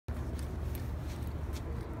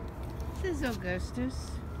is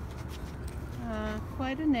Augustus,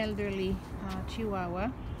 quite an elderly Chihuahua,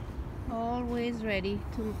 always ready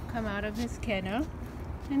to come out of his kennel,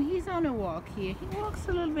 and he's on a walk here. He walks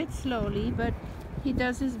a little bit slowly, but he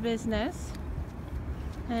does his business,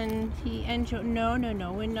 and he enjoys. No,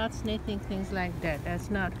 we're not sniffing things like that. That's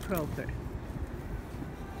not proper.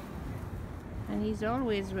 And he's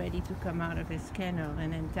always ready to come out of his kennel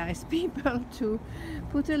and entice people to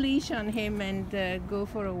put a leash on him and go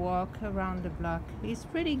for a walk around the block. He's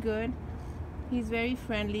pretty good. He's very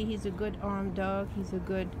friendly. He's a good armed dog. He's a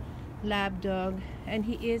good lab dog, and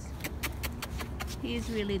he is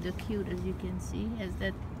really the cute, as you can see. He has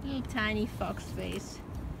that little tiny fox face.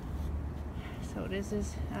 So this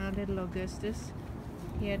is our little Augustus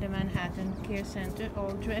here at the Manhattan Care Center,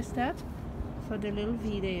 all dressed up for the little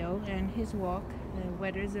video and his walk. The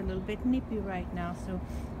weather is a little bit nippy right now, so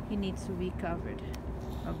he needs to be covered.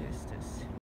 Augustus.